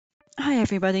Hi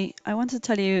everybody. I want to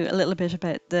tell you a little bit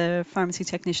about the Pharmacy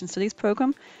Technician Studies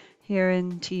program here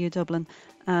in TU Dublin.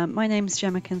 My name is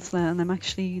Gemma Kinsella and I'm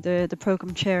actually the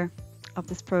program chair of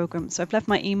this program. So I've left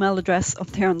my email address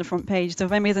up there on the front page. So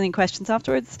if anybody has any questions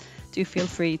afterwards, do feel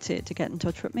free to get in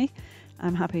touch with me.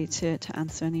 I'm happy to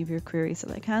answer any of your queries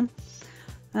that I can.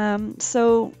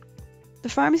 So the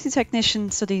Pharmacy Technician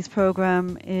Studies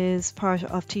program is part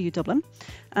of TU Dublin,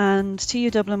 and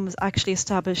TU Dublin was actually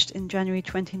established in January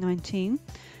 2019,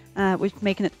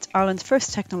 making it Ireland's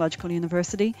first technological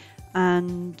university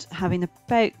and having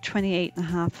about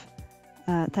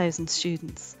 28,500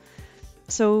 students.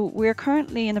 So we're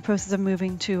currently in the process of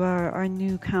moving to our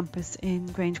new campus in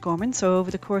Grangegorman. So over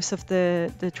the course of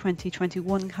the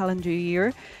 2021 calendar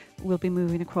year, we'll be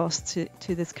moving across to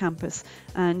this campus,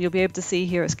 and you'll be able to see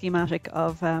here a schematic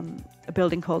of a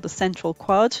building called the Central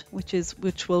Quad, which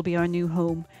will be our new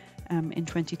home in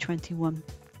 2021.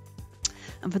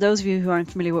 And for those of you who aren't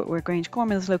familiar with where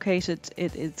Grangegorman is located,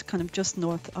 it is kind of just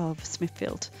north of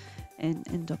Smithfield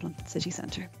in Dublin city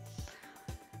centre.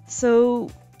 So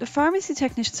the Pharmacy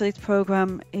Technician Studies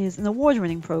program is an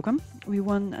award-winning program. We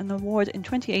won an award in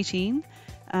 2018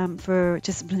 for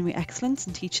disciplinary excellence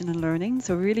in teaching and learning.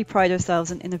 So we really pride ourselves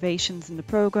in innovations in the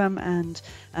program and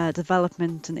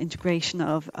development and integration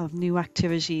of new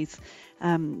activities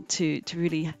to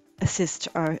really assist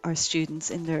our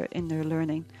students in their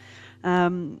learning.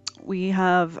 We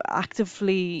have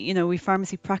actively, we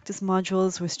pharmacy practice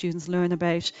modules where students learn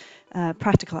about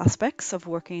practical aspects of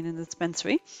working in the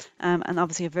dispensary, and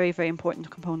obviously a very, very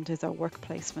important component is our work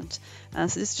placement. So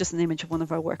this is just an image of one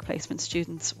of our work placement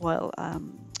students while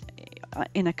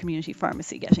in a community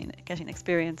pharmacy getting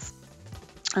experience,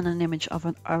 and an image of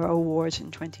our award in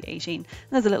 2018. And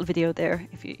there's a little video there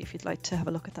if you'd like to have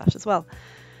a look at that as well.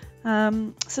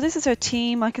 So this is our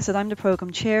team. Like I said, I'm the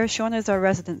program chair. Shauna is our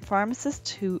resident pharmacist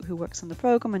who works on the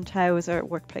program, and Tao is our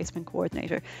work placement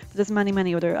coordinator. But there's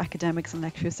many other academics and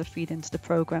lecturers that feed into the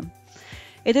program.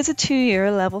 It is a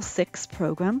 2-year level 6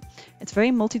 program. It's very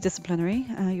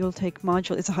multidisciplinary. You'll take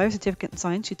modules. It's a higher certificate in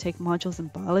science. You take modules in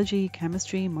biology,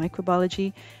 chemistry,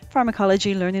 microbiology,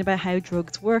 pharmacology, learning about how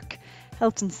drugs work,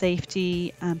 health and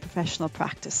safety, and professional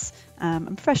practice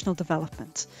and professional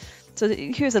development. So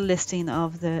here's a listing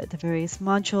of the various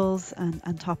modules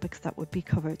and topics that would be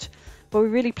covered. But we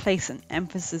really place an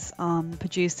emphasis on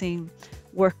producing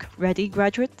work-ready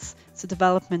graduates, so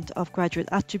development of graduate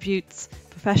attributes,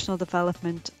 professional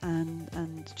development,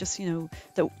 and just, through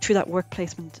that work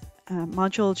placement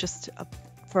module, just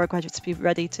for our graduates to be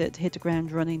ready to hit the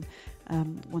ground running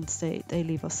once they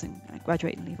leave us and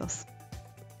graduate and leave us.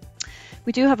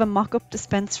 We do have a mock-up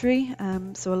dispensary,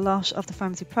 so a lot of the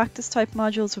pharmacy practice type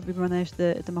modules will be run out of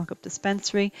the mock-up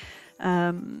dispensary,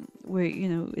 where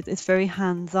it's very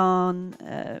hands-on,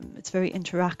 it's very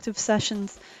interactive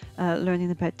sessions,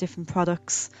 learning about different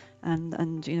products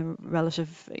and relative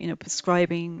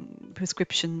prescribing,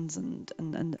 prescriptions and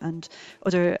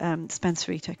other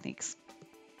dispensary techniques.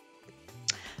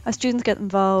 Our students get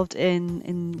involved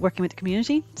in working with the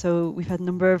community, so we've had a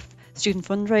number of student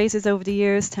fundraisers over the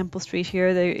years. Temple Street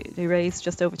here, they raised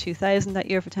just over 2,000 that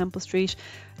year for Temple Street.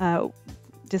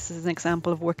 This is an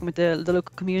example of working with the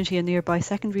local community, a nearby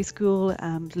secondary school,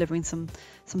 delivering some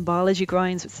biology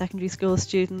grinds with secondary school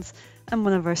students, and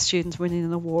one of our students winning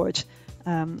an award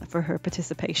for her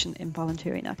participation in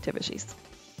volunteering activities.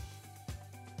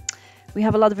 We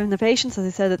have a lot of innovations. As I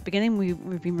said at the beginning,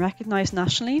 we've been recognised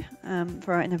nationally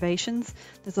for our innovations.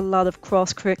 There's a lot of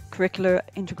cross-curricular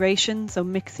integration, so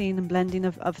mixing and blending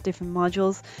of different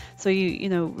modules. So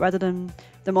rather than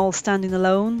them all standing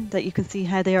alone, that you can see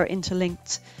how they are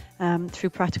interlinked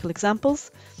through practical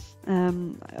examples.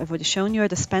 I've already shown you our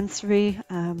dispensary.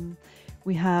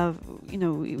 We have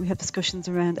discussions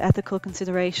around ethical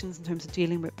considerations in terms of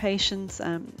dealing with patients,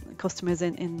 customers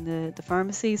in the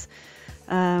pharmacies,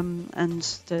 and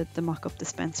the mock-up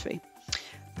dispensary.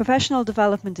 Professional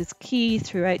development is key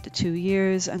throughout the 2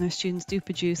 years, and our students do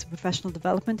produce a professional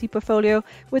development e-portfolio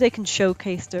where they can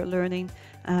showcase their learning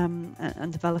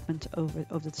and development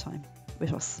over the time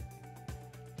with us.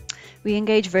 We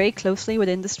engage very closely with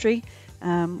industry.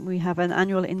 We have an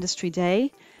annual industry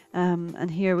day. And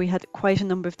here we had quite a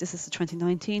number of, this is the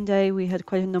 2019 day, we had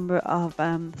quite a number of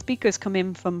speakers come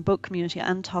in from both community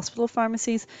and hospital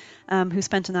pharmacies who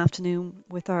spent an afternoon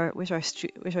with our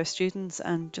students,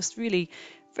 and just really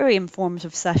very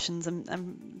informative sessions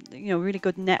and really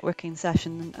good networking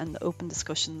session and open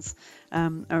discussions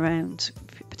around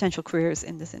potential careers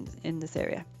in this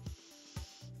area.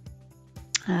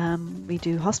 We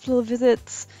do hospital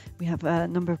visits. We have a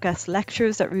number of guest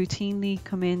lecturers that routinely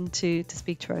come in to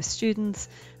speak to our students,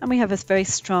 and we have a very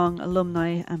strong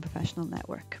alumni and professional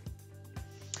network.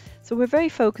 So we're very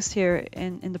focused here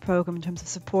in the programme in terms of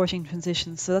supporting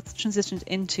transitions. So that's transitions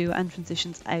into and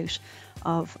transitions out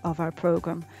of our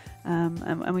programme.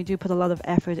 And we do put a lot of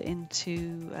effort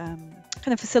into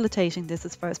kind of facilitating this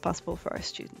as far as possible for our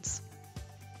students.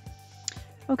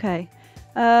 Okay.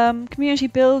 Community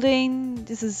building,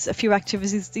 this is a few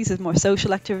activities. These are more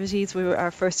social activities where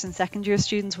our first and second year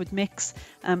students would mix.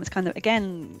 It's kind of,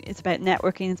 again, it's about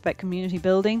networking, it's about community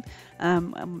building.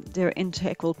 They're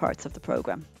integral parts of the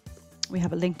programme. We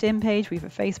have a LinkedIn page, we have a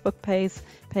Facebook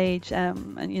page,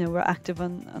 and we're active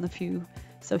on a few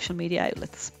social media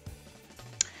outlets.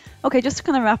 Okay, just to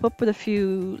kind of wrap up with a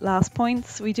few last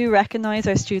points, we do recognise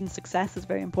our students' success is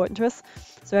very important to us.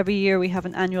 So every year we have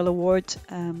an annual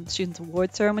students'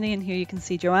 award ceremony, and here you can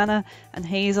see Joanna and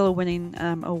Hazel winning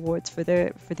awards for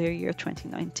their year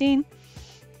 2019.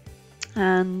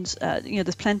 And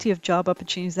there's plenty of job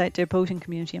opportunities out there, both in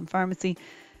community and pharmacy.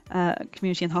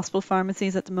 Community and hospital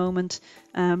pharmacies at the moment,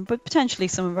 but potentially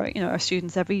some of our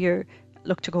students every year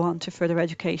look to go on to further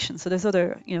education. So there's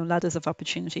other ladders of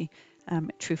opportunity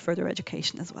through further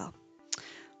education as well.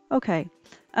 Okay,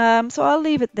 so I'll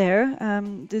leave it there.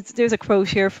 There's a quote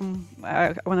here from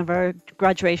one of our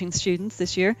graduating students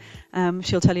this year.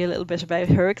 She'll tell you a little bit about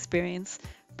her experience.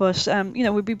 But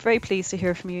we'd be very pleased to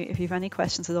hear from you. If you have any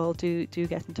questions at all, do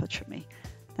get in touch with me.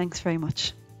 Thanks very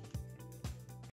much.